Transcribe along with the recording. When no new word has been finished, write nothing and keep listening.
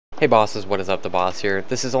Hey bosses, what is up? The boss here.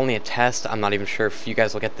 This is only a test. I'm not even sure if you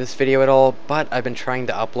guys will get this video at all, but I've been trying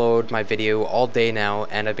to upload my video all day now,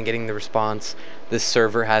 and I've been getting the response, "This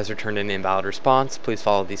server has returned an invalid response. Please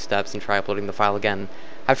follow these steps and try uploading the file again."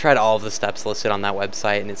 I've tried all of the steps listed on that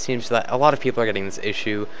website, and it seems that a lot of people are getting this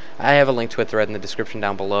issue. I have a link to a thread in the description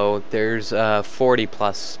down below. There's 40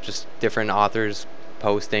 plus just different authors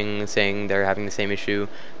posting saying they're having the same issue.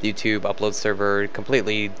 The YouTube upload server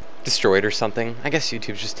completely destroyed or something. I guess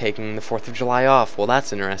YouTube's just taking the 4th of July off. Well,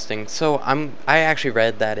 that's interesting. So I actually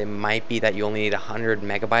read that it might be that you only need 100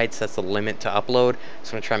 megabytes. That's the limit to upload. So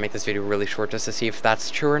I'm gonna try and make this video really short just to see if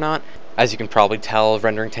that's true or not. As you can probably tell,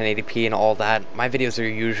 rendering 1080p and all that, my videos are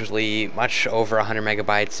usually much over 100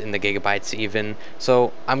 megabytes, in the gigabytes even.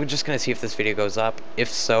 So I'm just gonna see if this video goes up.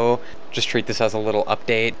 If so, just treat this as a little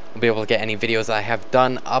update. I'll be able to get any videos I have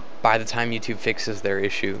done up by the time YouTube fixes their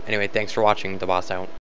issue. Anyway, thanks for watching. The boss out.